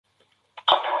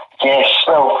Yes,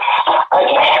 well,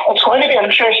 it's going to be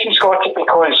interesting, Scotty,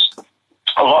 because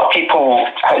a lot of people,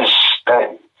 as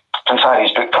Prince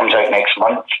Harry's book comes out next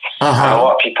month, and a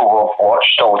lot of people have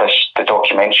watched all the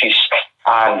documentaries,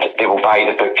 and they will buy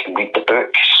the book and read the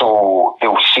book, so they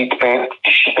should be able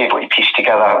to piece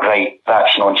together, right,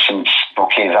 that's nonsense,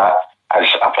 okay, that is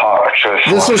a part of truth.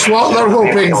 This is what they're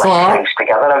hoping for.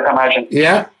 Together, I would imagine.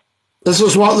 Yeah, this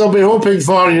is what they'll be hoping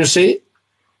for, you see.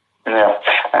 Yeah,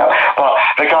 but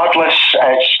regardless,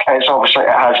 it's obviously, it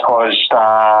has caused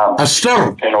a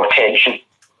stir. Tension.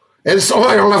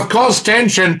 It'll have caused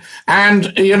tension, and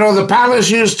the palace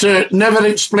used to never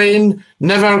explain,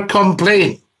 never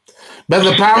complain. But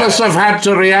the palace have had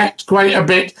to react quite a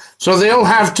bit, so they'll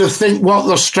have to think what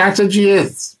the strategy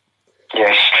is.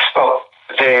 Yes, well,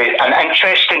 an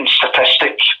interesting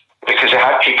statistic, because they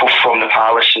had people from the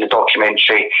palace in the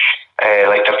documentary,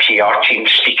 like their PR team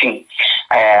speaking,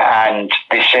 and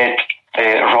they said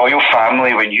the royal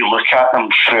family, when you look at them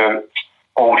through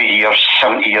all the years,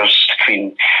 70 years the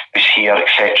Queen was here,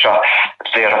 etc.,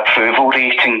 their approval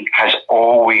rating has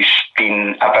always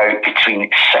been about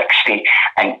between 60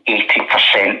 and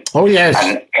 80%. Oh, yes.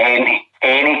 And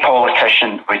any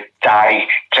politician would die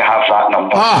to have that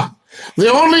number.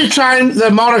 The only time the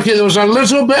monarchy, there was a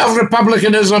little bit of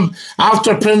republicanism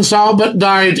after Prince Albert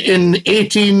died in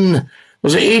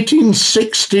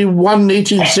 1861,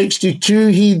 1862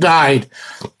 he died,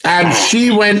 and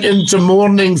she went into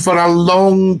mourning for a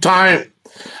long time,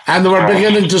 and they were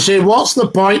beginning to say, what's the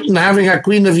point in having a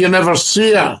queen if you never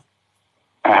see her?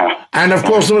 And of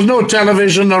course there was no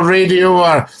television or radio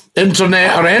or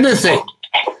internet or anything,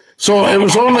 so it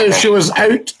was only if she was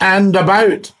out and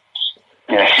about.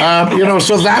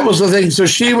 So that was the thing. So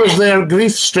she was there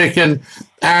grief-stricken,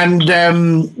 and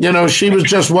she was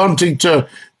just wanting to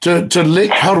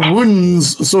lick her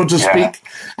wounds, so to speak,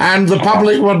 and the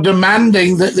public were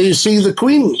demanding that they see the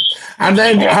Queen. And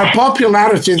then her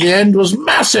popularity at the end was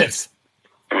massive.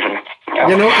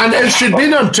 And if she'd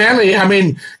been on telly, I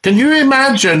mean, can you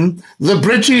imagine the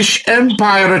British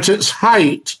Empire at its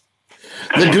height,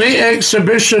 the great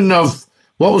exhibition of,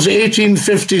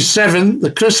 1857,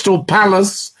 the Crystal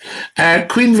Palace,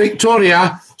 Queen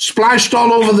Victoria, splashed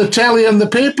all over the telly and the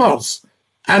papers.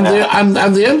 And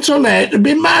the internet would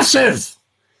be massive.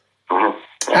 But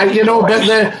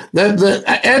the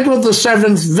Edward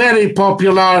VII, very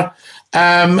popular.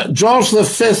 George V,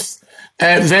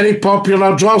 very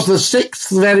popular. George VI,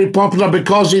 very popular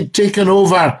because he'd taken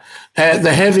over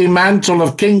the heavy mantle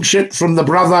of kingship from the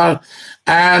brother,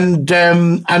 and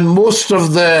most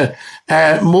of the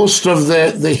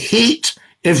hate,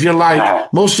 if you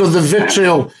like, most of the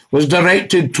vitriol was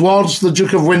directed towards the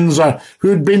Duke of Windsor,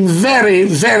 who'd been very,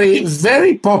 very,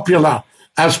 very popular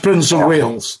as Prince of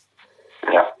Wales.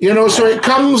 So it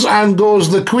comes and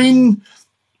goes. The Queen,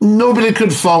 nobody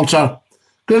could fault her.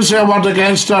 Couldn't say a word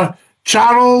against her.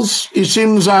 Charles, he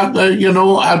seems at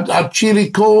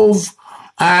Cheery Cove,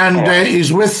 and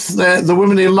he's with the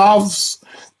women he loves.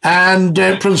 And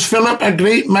Prince Philip, a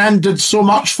great man, did so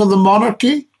much for the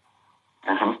monarchy.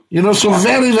 So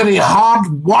very, very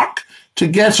hard work to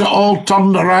get it all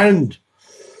turned around.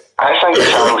 I think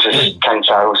King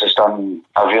Charles has done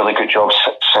a really good job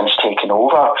since taking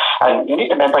over. And you need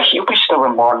to remember, he'll be still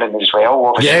in mourning as well,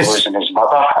 obviously losing his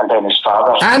mother and then his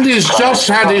father. And he's just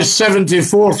had his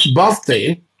 74th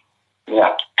birthday.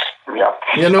 Yeah.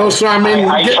 So I mean,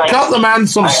 cut the man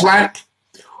some slack.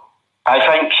 I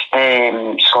think,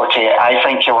 Scotty,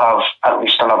 he'll have at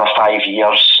least another 5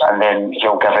 years, and then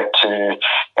he'll give it to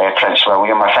Prince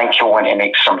William. I think he'll want to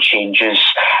make some changes,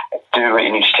 do what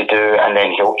he needs to do, and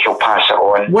then he'll pass it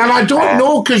on. Well, I don't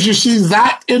know, because you see,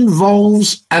 that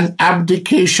involves an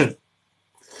abdication.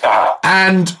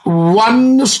 And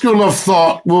one school of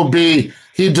thought will be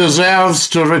he deserves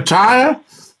to retire.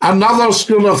 Another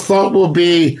school of thought will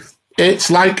be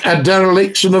it's like a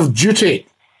dereliction of duty.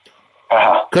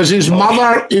 Because his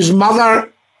mother,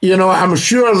 I'm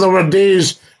sure there were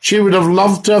days she would have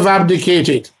loved to have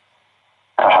abdicated.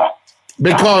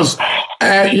 Because,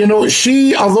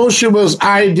 she, although she was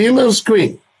ideal as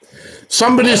queen,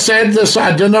 somebody said this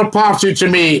at a dinner party to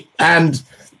me, and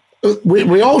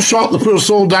we all shot the poor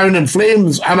soul down in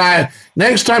flames, and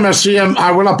next time I see him,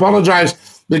 I will apologise,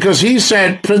 because he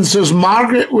said Princess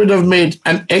Margaret would have made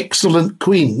an excellent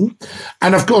queen.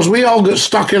 And of course, we all got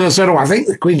stuck in and said, I think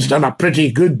the Queen's done a pretty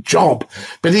good job.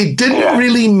 But he didn't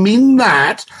really mean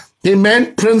that. He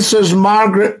meant Princess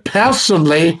Margaret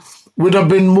personally would have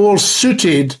been more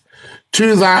suited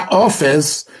to that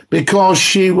office because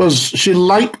she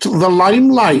liked the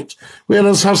limelight,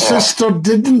 whereas her sister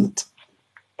didn't.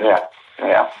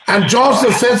 And George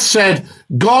V said,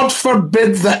 God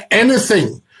forbid that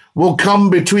anything will come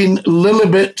between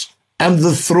Lilibet and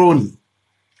the throne.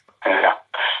 Yeah.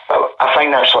 Well, I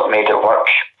think that's what made it work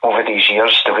over these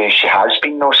years, the way she has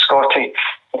been, though, Scotty.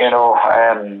 You know,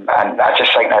 and I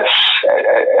just think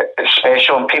it's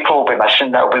special, and people will be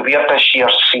missing that. It'll be weird this year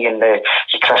seeing the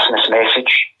Christmas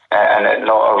message and it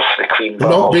not of the Queen, but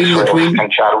not being the Queen. King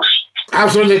Charles.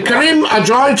 Absolutely. Kareem, a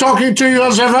joy talking to you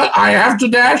as ever. I have to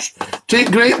dash.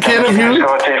 Take great care of you.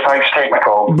 Scotty, thanks, take my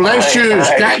call. Bless you.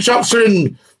 Catch up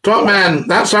soon. Top man.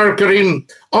 That's our Kareem.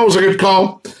 Always a good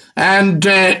call. And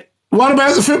what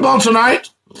about the football tonight?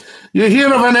 You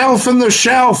hear of an elf in the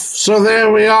shelf, so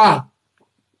there we are.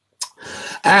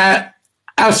 A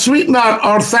sweetener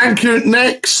or thank you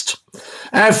next.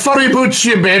 Furry boots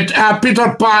you bid.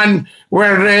 Peter Pan,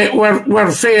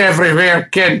 we're fey everywhere,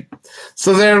 kid.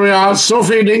 So there we are.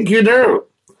 Sophie, dinky do.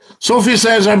 Sophie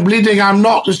says, I'm bleeding. I'm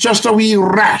not. It's just a wee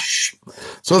rash.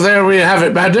 So there we have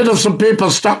it. But I did have some paper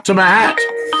stuck to my hat.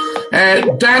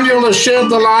 Daniel has shared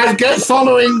the live. Get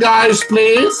following, guys,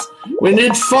 please. We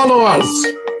need followers.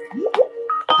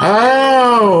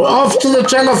 Oh, off to the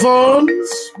telephones.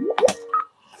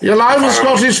 You're live with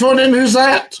Scottish Phone In. Who's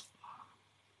that?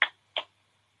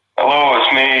 Hello,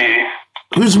 it's me.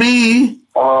 Who's me?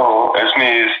 Hello, it's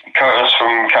me. It's Curtis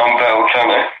from Campbell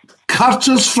County.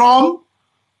 Curtis from?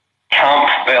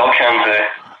 Campbell County.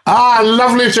 Ah,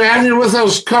 lovely to have you with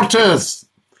us, Curtis.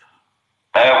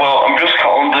 Well, I'm just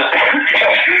calling it.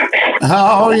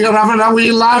 Oh, you're having a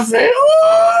wee laugh, eh?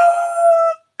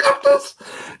 Oh, Curtis.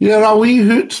 You're a wee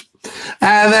hoot.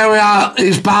 There we are.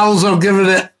 His pals are giving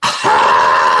it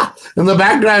in the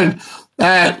background.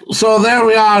 So there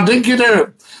we are.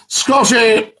 Dinky-doo.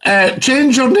 Scotty,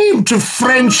 change your name to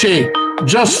Frenchy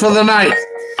just for the night.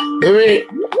 Oui,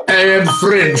 I am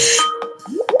French.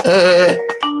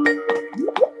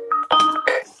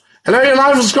 Hello, you're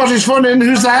live with Scottish Phone In.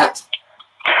 Who's that?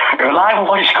 You're live with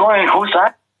what is going on. Who's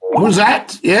that? Who's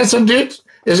that? Yes, indeed.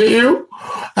 Is it you?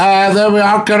 There we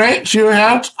are, correct. You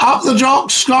heard. Up the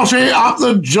jocks, Scotty. Up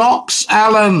the jocks,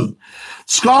 Alan.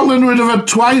 Scotland would have had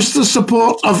twice the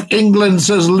support of England,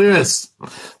 says Lewis.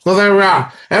 So there we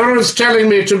are. Everyone's telling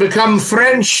me to become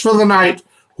French for the night.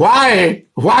 Why?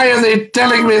 Why are they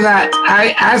telling me that?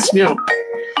 I ask you.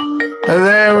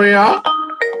 There we are.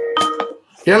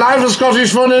 You're live with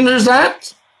Scottish Phone In. Who's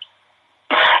that?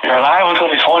 You're live with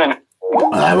Scottish Phone In.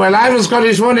 We're live with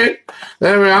Scottish Phone In.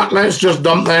 There we are. Let's just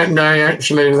dump that guy,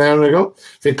 actually. There we go.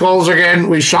 If he calls again,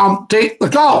 we shan't take the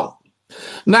call.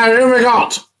 Now, here we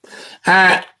got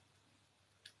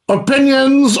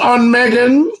opinions on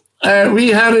Meghan. We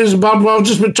had his bud. Well,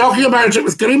 just been talking about it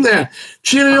with Kareem there.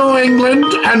 Cheerio, England,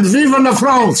 and Vive la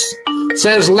France,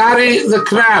 says Larry the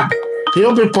Crab.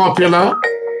 He'll be popular.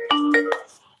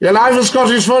 You're live with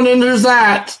Scottish Phone In. Who's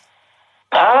that?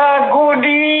 Good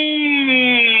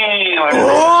evening.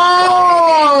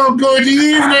 Oh, good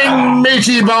evening,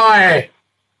 matey boy.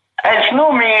 It's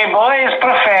no me, boy. It's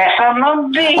Professor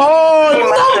Numpty.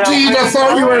 Oh, Numpty. I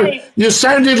thought you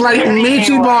sounded like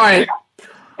matey boy.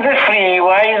 The three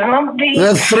wise Numpty.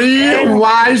 The three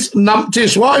wise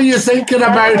Numpties. What are you thinking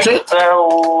about it?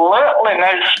 Absolutely.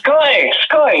 Now,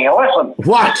 Scotty, listen.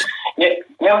 What?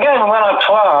 You're getting one or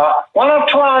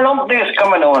two Numpties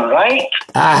coming on, right?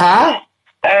 Uh-huh.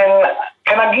 And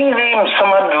can I give him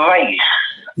some advice?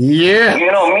 Yeah.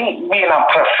 You know, me being a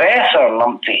professor,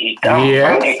 Numpty,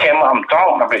 I'm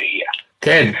talking about here.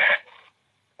 Ken.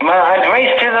 My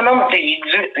advice to the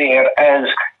Numpties out there is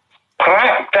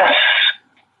practice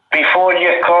before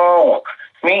you call.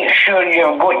 Make sure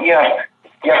you've got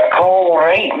your call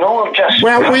right. No, just...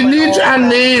 Well, we need a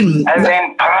name. And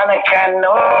then panicking,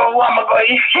 oh, what am I going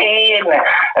to say?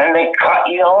 And they cut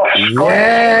you off.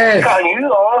 Yes. Cut you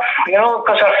off, you know,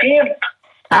 because I feared.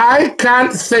 I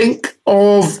can't think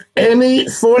of any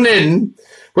phone-in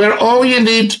where all you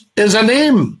need is a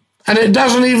name. And it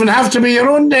doesn't even have to be your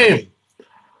own name.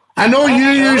 I know you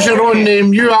use your own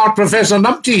name. You are Professor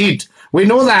Numpty. We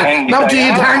know that. Numpty,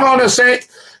 hang on a sec.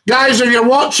 Guys, if you're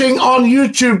watching on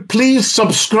YouTube, please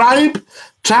subscribe.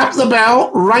 Tap the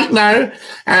bell right now.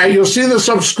 You'll see the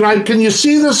subscribe. Can you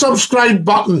see the subscribe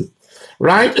button?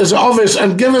 Right? It's obvious.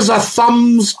 And give us a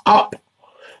thumbs up.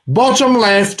 Bottom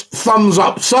left, thumbs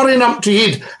up. Sorry,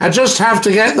 Numpty. I just have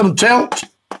to get them tilt.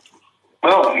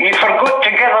 Well, you forgot to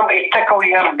get them to tickle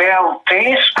your bell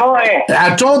too, Scotty.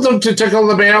 I told them to tickle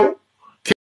the bell.